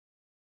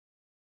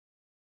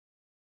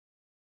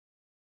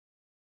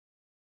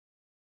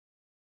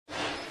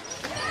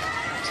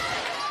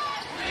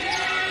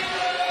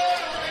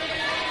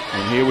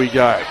And here we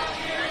go.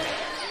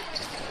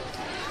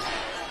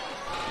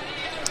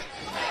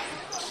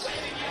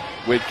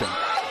 Whitcomb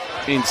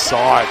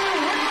inside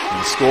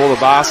and score the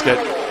basket.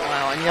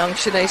 Wow, and young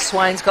Shanice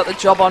Swain's got the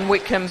job on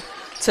Whitcomb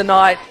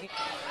tonight.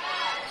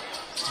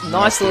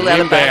 Nice little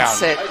out of bounds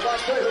set.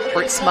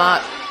 Britt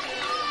Smart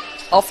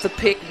off the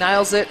pick,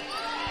 nails it.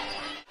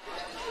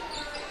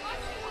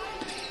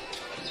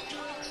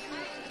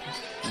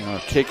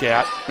 Kick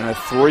out and a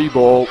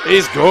 3-ball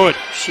is good.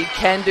 She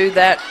can do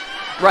that.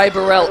 Ray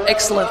Burrell,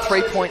 excellent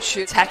 3-point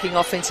shoot, attacking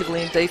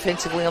offensively and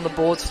defensively on the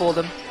boards for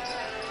them.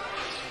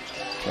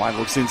 Wayne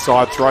looks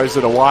inside, throws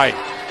it away.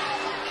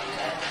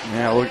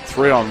 Now look,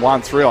 3-on-1,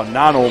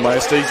 3-on-none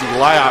almost. Easy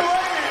layup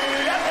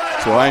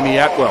to Amy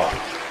Atwell.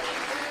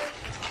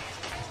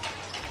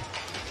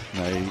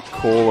 They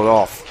call it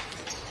off.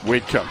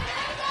 Whitcomb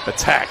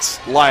attacks,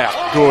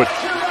 layup, good.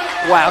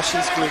 Wow,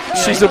 she's good.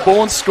 She's a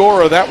born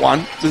scorer, that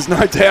one. There's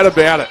no doubt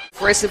about it.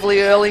 Aggressively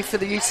early for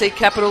the UC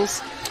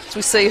Capitals. So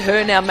we see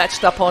her now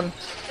matched up on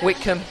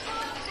Whitcomb.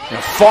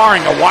 Now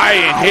firing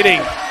away and hitting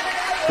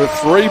the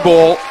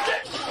 3-ball.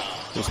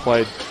 Just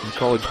played in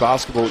college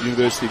basketball at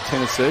University of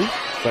Tennessee.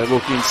 They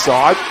look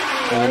inside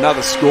and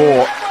another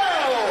score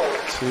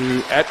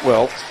to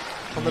Atwell.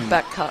 On the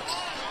back cut.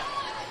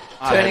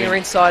 Turning her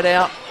inside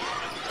out.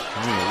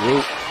 A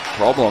real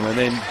problem, and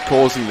then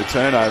causing the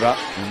turnover,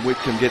 and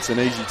Whitcomb gets an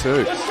easy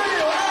 2.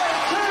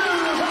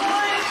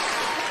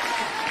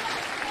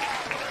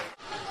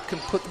 Can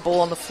put the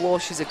ball on the floor.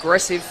 She's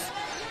aggressive.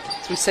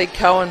 So we see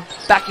Cohen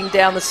backing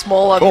down the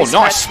smaller. Oh,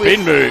 nice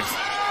spin move.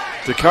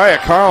 Dakota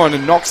Cohen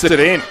and knocks it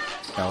in.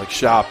 Alex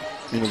Sharp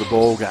into the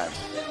ball game.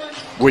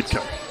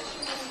 Whitcomb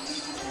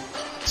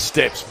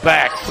steps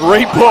back.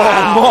 3-ball.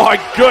 Wow.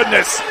 My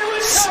goodness.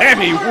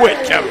 Sammy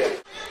Whitcomb.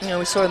 You know,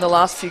 we saw in the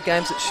last few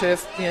games that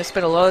Scherf,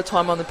 spent a lot of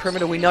time on the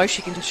perimeter. We know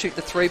she can shoot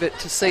the 3, but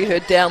to see her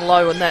down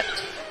low and that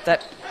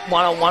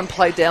one-on-one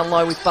play down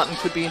low with Button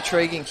could be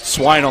intriguing.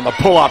 Swain on the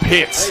pull-up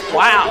hits.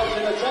 Wow.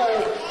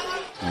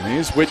 And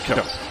here's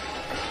Whitcomb.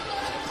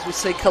 We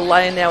see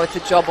Kalea now with the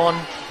job on.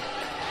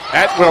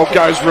 Atwell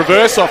goes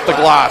reverse off the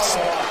glass.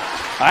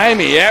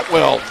 Amy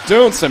Atwell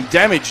doing some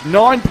damage.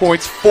 9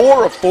 points,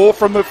 4 of 4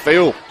 from the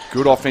field.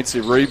 Good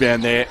offensive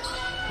rebound there,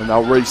 and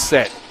they'll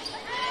reset.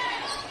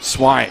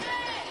 Swain.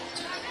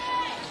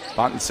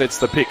 Button sets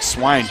the pick.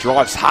 Swain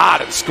drives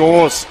hard and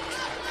scores.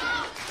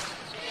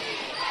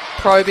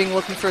 Probing,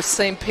 looking for a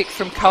seam pick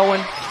from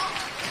Cohen.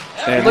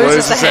 And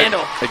loses the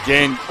handle.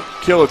 Again,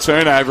 killer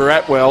turnover.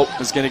 Atwell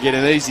is going to get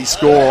an easy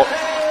score.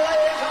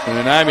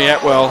 And Amy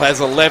Atwell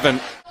has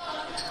 11.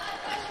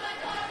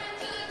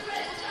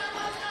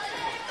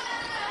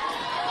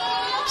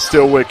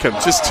 Still Whitcomb,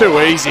 just too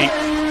easy.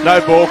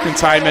 No ball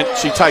containment.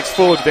 She takes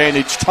full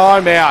advantage.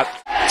 Timeout.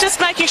 Just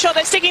making sure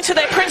they're sticking to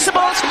their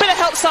principles, bit of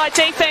help side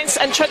defence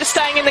and try to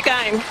staying in the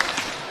game.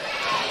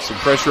 Some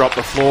pressure up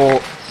the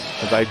floor,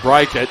 and they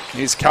break it.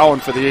 Here's Cohen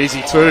for the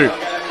easy 2.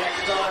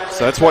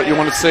 So that's what you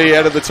want to see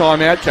out of the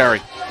timeout,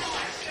 Carrie.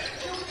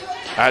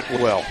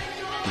 Atwell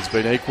has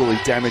been equally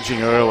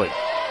damaging early.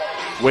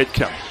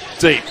 Whitcomb,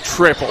 deep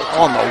triple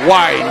on the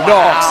way,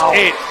 knocks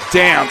it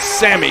down.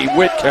 Sammy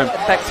Whitcomb.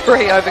 Back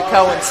 3 over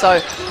Cohen, so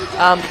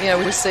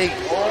we see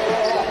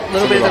a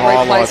little bit of the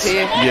replays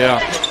here. Yeah.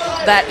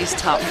 That is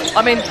tough.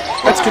 I mean,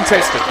 that's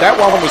contested. That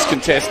one was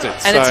contested.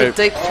 And it's a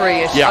deep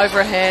 3,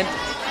 overhand.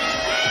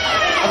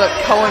 I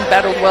thought Cohen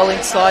battled well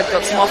inside,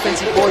 got some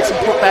offensive boards, some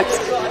putbacks.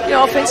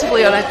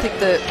 Offensively, I don't think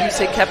the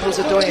UC Capitals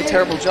are doing a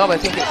terrible job. I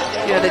think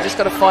they've just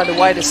got to find a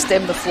way to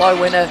stem the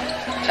flow when a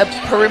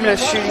perimeter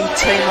shooting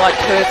team like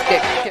Perth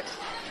get.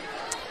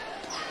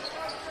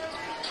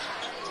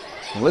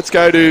 Well, let's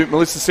go to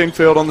Melissa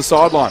Sinfield on the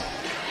sideline.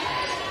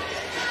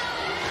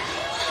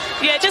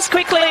 Yeah, just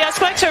quickly, I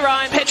spoke to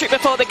Ryan Petrick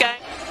before the game.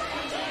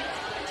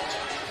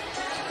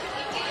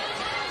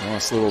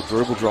 Nice little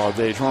dribble drive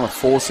there, trying to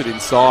force it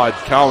inside.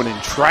 Cohen in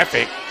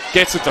traffic,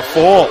 gets it to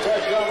fall.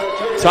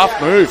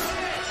 Tough move.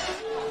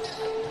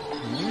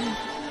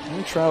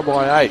 Trail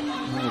by 8.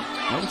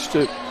 Managed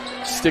to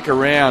stick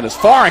around. Is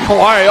firing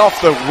away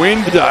off the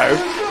window.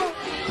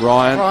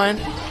 Ryan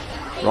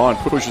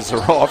pushes her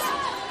off.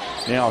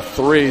 Now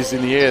 3 is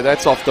in the air.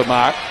 That's off the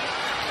mark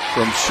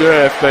from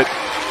Scherf, but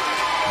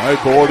no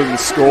board in the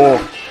score.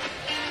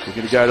 We're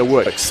going to go to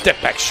work. Step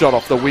back shot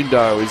off the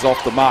window is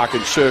off the mark,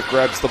 and Scherf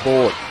grabs the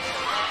board.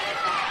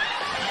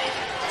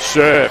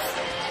 Scherf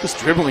just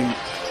dribbling.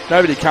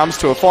 Nobody comes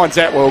to her. Finds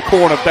Atwell.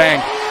 Corner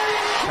bang.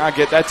 Can't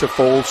get that to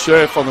fall.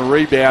 Scherf on the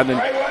rebound, and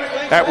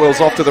Atwell's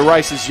off to the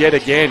races yet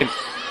again.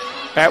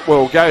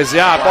 Atwell goes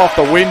up off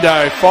the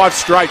window. 5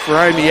 straight for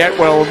Amy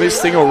Atwell, and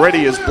this thing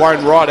already is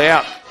blown right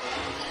out.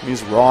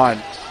 Here's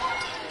Ryan.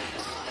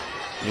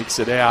 Nicks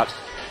it out.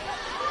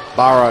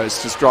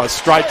 Burrows just drives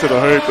straight to the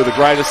hoop with the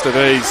greatest of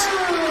ease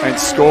and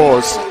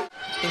scores.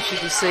 Interested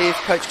to see if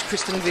Coach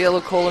Kristen Veal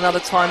will call another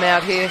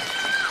timeout here.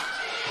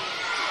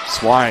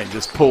 Swain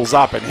just pulls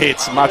up and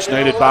hits. Much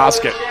needed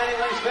basket.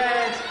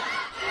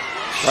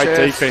 Great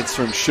defense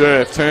from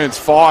Scherf. Turns,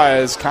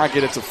 fires, can't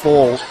get it to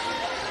fall.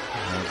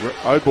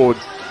 O'Board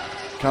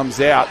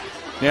comes out.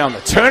 Now on the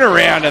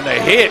turnaround and the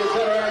hit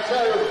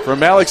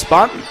from Alex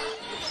Bunton.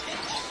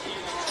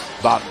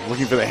 Bunton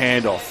looking for the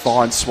handoff,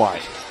 finds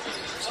Swain.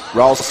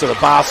 Rolls to the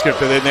basket,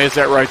 but then there's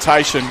that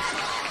rotation.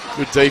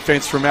 Good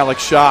defense from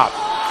Alex Sharp.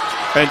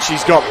 And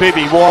she's got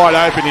Bibby wide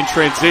open in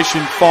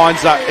transition,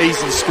 finds that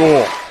easy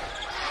score.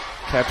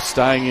 Caps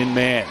staying in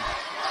man.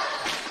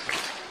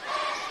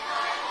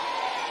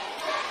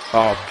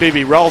 Oh,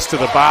 Bibby rolls to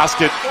the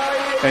basket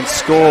and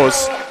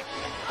scores.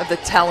 The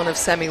talent of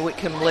Sammy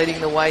Whitcomb leading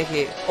the way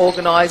here.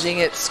 Organising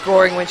it,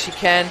 scoring when she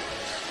can,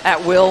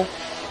 at will.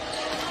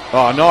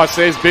 Oh, nice.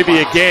 There's Bibby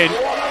again.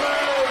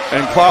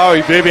 And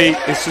Chloe Bibby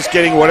is just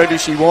getting whatever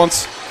she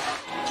wants.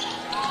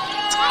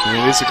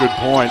 Yeah, it is a good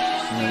point.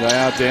 And they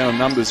are down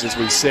numbers, as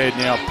we said.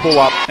 Now pull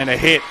up and a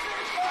hit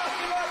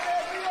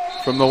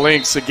from the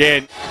Lynx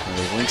again. And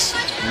the Lynx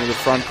into the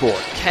front court.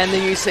 Can the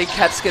UC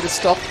Caps get a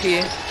stop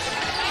here?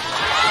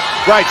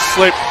 Great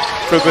slip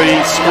for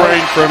the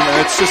screen from,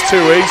 and it's just too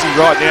easy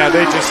right now.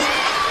 They're just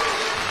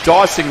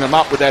dicing them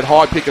up with that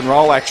high pick and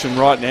roll action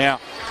right now.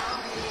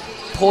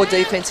 Poor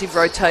defensive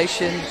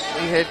rotation.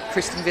 We heard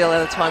Kristen Veal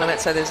out of time. I might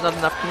say there's not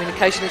enough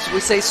communication. We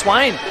see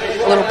Swain,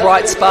 a little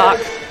bright spark,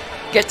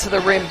 get to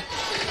the rim.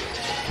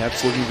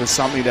 Caps looking for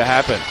something to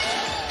happen.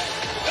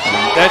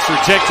 And that's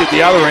rejected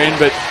the other end,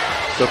 but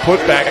the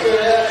putback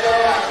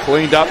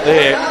cleaned up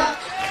there.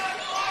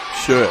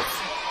 Scherf.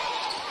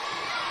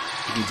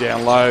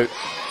 Down low.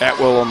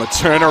 Atwell on the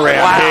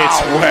turnaround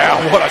hits.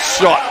 Wow, what a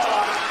shot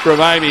from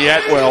Amy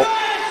Atwell.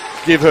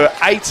 Give her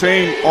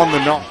 18 on the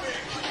night.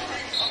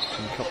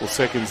 A couple of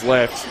seconds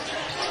left.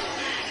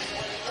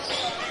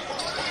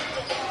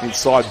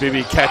 Inside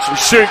Bibby, catch and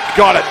shoot.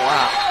 Got it.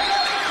 Wow.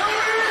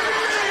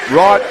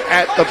 Right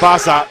at the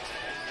buzzer.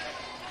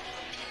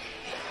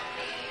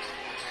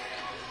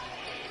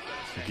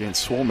 Again,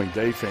 swarming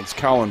defense.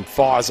 Cohen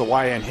fires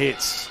away and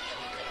hits.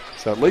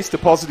 So at least a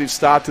positive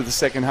start to the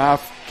second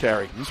half,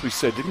 Carrie. As we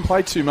said, didn't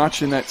play too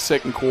much in that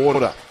second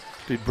quarter,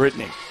 did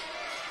Brittany.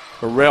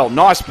 Burrell,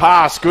 nice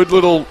pass. Good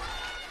little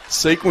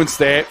sequence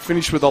there.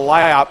 Finished with a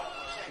layup.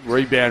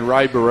 Rebound,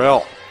 Ray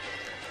Burrell.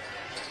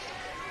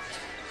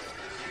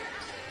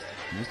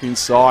 Look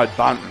inside,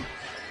 Bunton.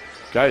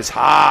 Goes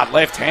hard,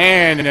 left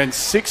hand, and then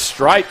 6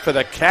 straight for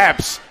the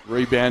Caps.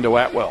 Rebound to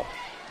Atwell.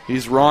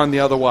 Here's Ryan the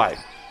other way.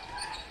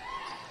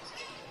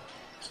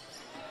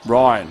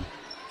 Ryan.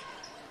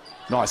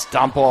 Nice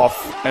dump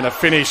off and a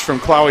finish from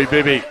Chloe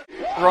Bibby.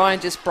 Ryan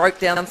just broke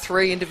down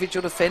 3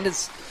 individual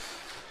defenders.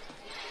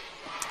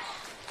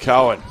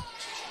 Cohen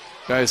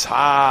goes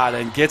hard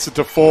and gets it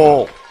to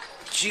fall.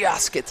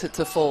 Just gets it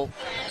to fall.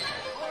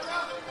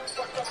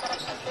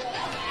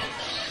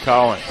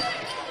 Cohen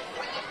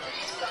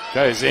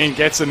goes in,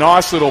 gets a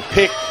nice little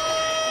pick,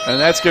 and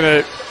that's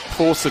going to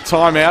force the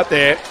timeout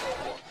there.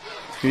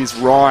 Here's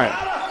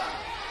Ryan.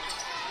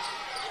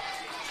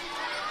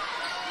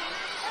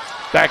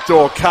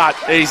 Backdoor cut,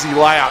 easy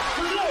layup.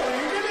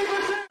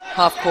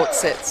 Half-court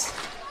sets.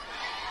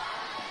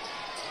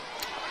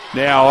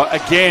 Now,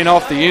 again,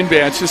 off the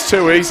inbound. It's just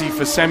too easy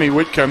for Sammy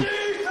Whitcomb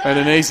and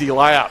an easy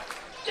layup.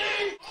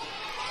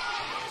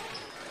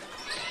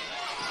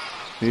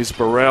 Here's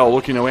Burrell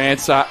looking to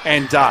answer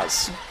and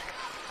does.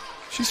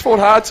 She's fought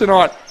hard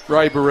tonight,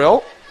 Ray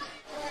Burrell.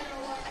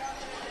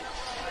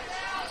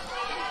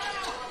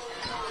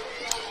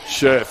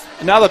 Scherf.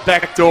 Another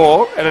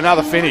backdoor and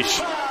another finish.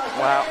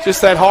 Wow.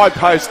 Just that high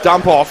post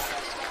dump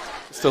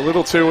off. Just a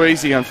little too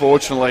easy,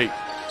 unfortunately,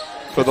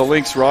 for the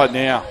Lynx right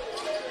now.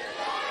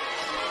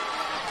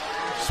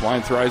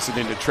 Swain throws it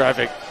into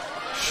traffic.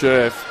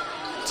 Scherf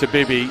to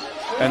Bibby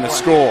and the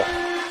score.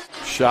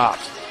 Sharp.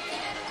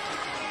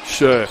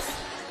 Scherf.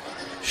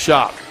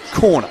 Sharp.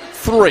 Corner.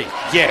 3.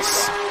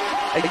 Yes.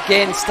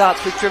 Again,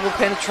 starts with dribble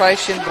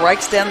penetration,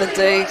 breaks down the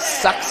D,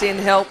 sucks in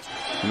help.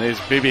 And there's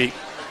Bibby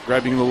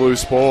grabbing the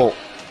loose ball.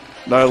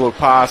 No look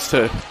pass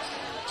to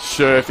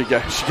Scherf.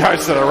 She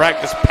goes to the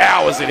rack, just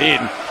powers it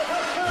in.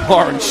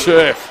 Lauren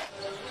Scherf.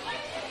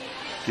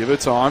 Give her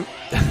time.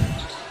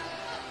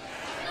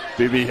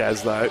 Bibby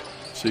has, though.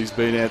 She's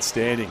been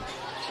outstanding.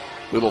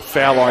 Little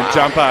foul line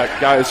jumper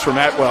goes from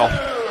Atwell.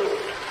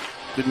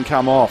 Didn't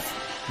come off.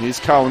 Here's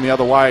Cohen the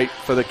other way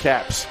for the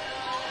Caps.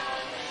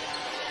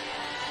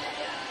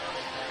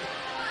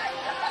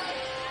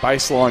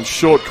 Baseline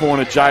short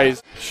corner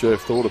Jays. Scherf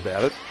thought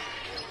about it.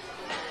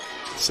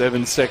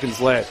 7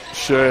 seconds left.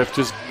 Scherf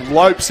just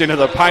lopes into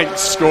the paint and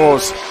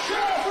scores.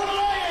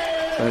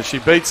 And she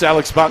beats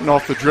Alex Bunton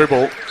off the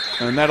dribble,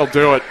 and that'll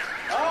do it.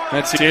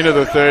 That's the end of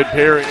the third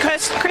period.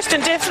 Kristen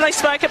definitely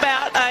spoke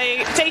about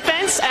a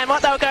defence and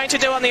what they were going to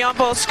do on the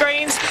on-ball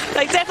screens.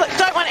 They definitely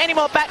don't want any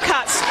more back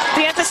cuts.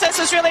 The emphasis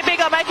is really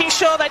big on making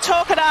sure they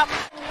talk it up.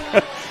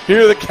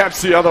 Here are the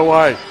Caps the other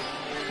way.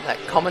 That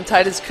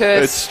commentator's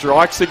curse. It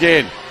strikes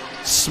again.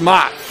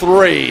 Smart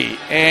 3,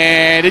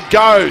 and it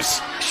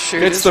goes.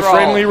 It's the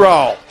friendly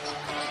roll.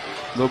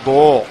 The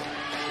ball.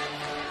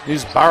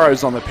 Here's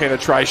Burrows on the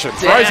penetration.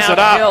 Throws it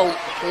up.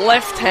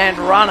 Left-hand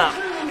runner.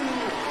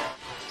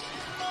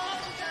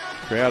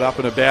 Crowd up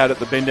and about at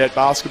the Bendet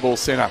Basketball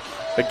Centre.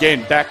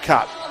 Again, back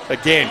cut.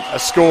 Again, a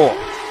score.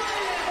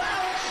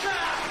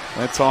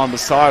 That time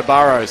beside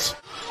Burrows.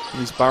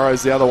 Here's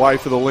Burrows the other way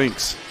for the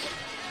Lynx.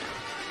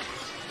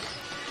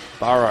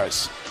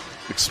 Burrows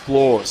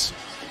explores.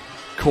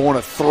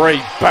 Corner 3,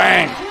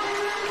 bang!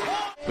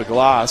 The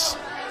glass.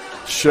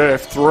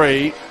 Scherf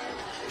 3.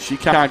 She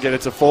can't get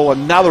it to fall.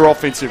 Another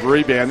offensive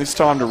rebound, this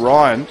time to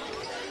Ryan.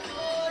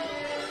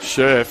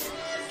 Scherf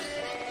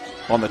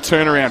on the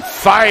turnaround.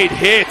 Fade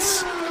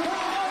hits.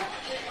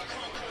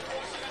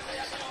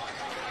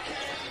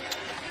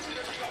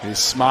 Here's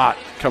Smart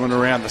coming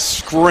around the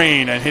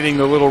screen and hitting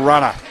the little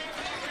runner.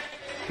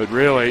 But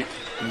really,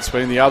 it's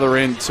been the other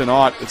end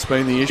tonight. It's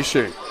been the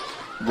issue.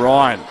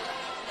 Ryan,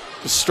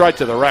 just straight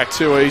to the rack,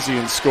 too easy,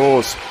 and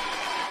scores.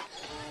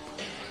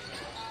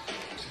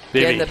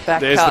 Bibby, the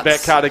back there's cuts. the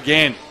back cut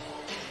again.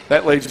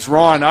 That leaves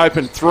Ryan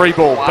open.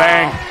 3-ball, Wow.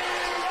 bang.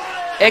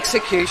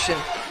 Execution.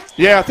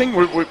 Yeah, I think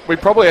we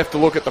probably have to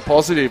look at the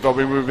positive. I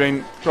mean, we've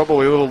been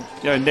probably a little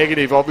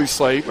negative,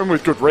 obviously, and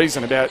with good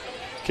reason about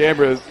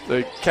Canberra,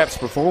 the Caps'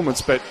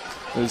 performance, but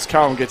as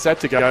Cohen gets that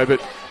to go, but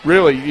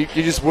really, you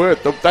just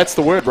that's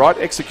the word, right?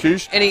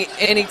 Execution.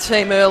 Any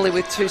team early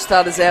with 2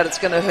 starters out, it's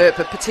going to hurt,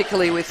 but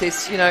particularly with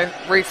this,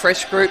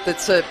 refresh group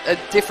that's a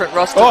different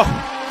roster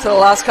to the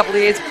last couple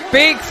of years.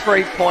 Big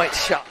 3-point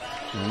shot.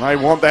 And they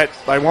want that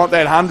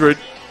 100.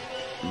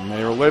 And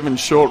they're 11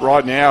 short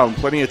right now, and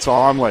plenty of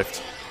time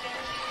left.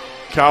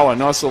 Cohen,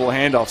 nice little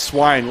handoff.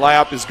 Swain,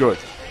 layup is good.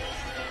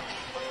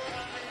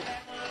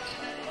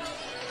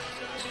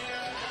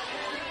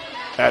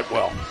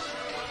 Atwell.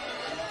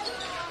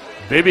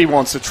 Bibby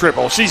wants a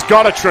triple. She's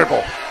got a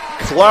triple.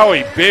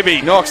 Chloe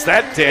Bibby knocks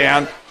that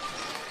down.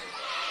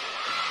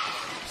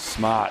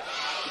 Smart.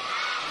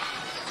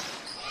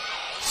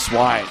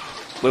 Swain.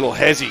 Little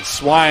hezzy.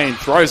 Swain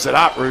throws it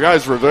up.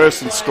 Goes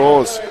reverse and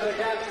scores.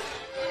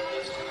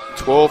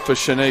 12 for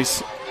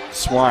Shanice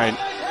Swain.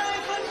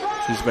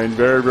 She's been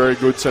very, very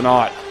good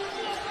tonight.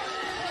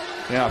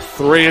 Now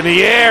 3 in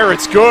the air.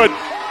 It's good.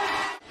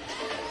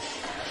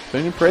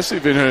 Been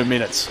impressive in her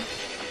minutes.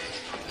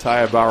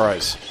 Taya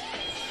Burrows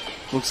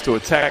looks to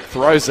attack,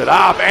 throws it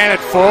up, and it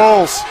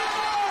falls.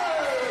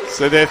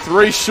 So they're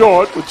 3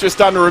 short with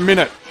just under a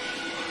minute.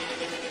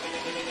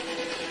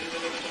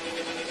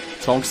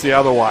 Tonks the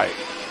other way.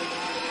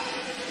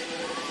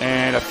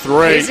 And a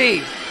 3.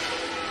 Easy.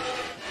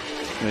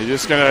 They're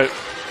just going to,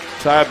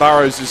 Taya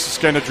Burrows is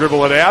just going to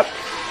dribble it out.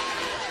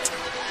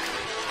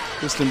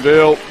 Kristin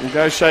Veal will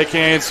go shake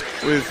hands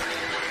with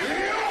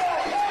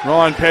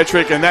Ryan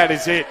Patrick, and that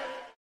is it.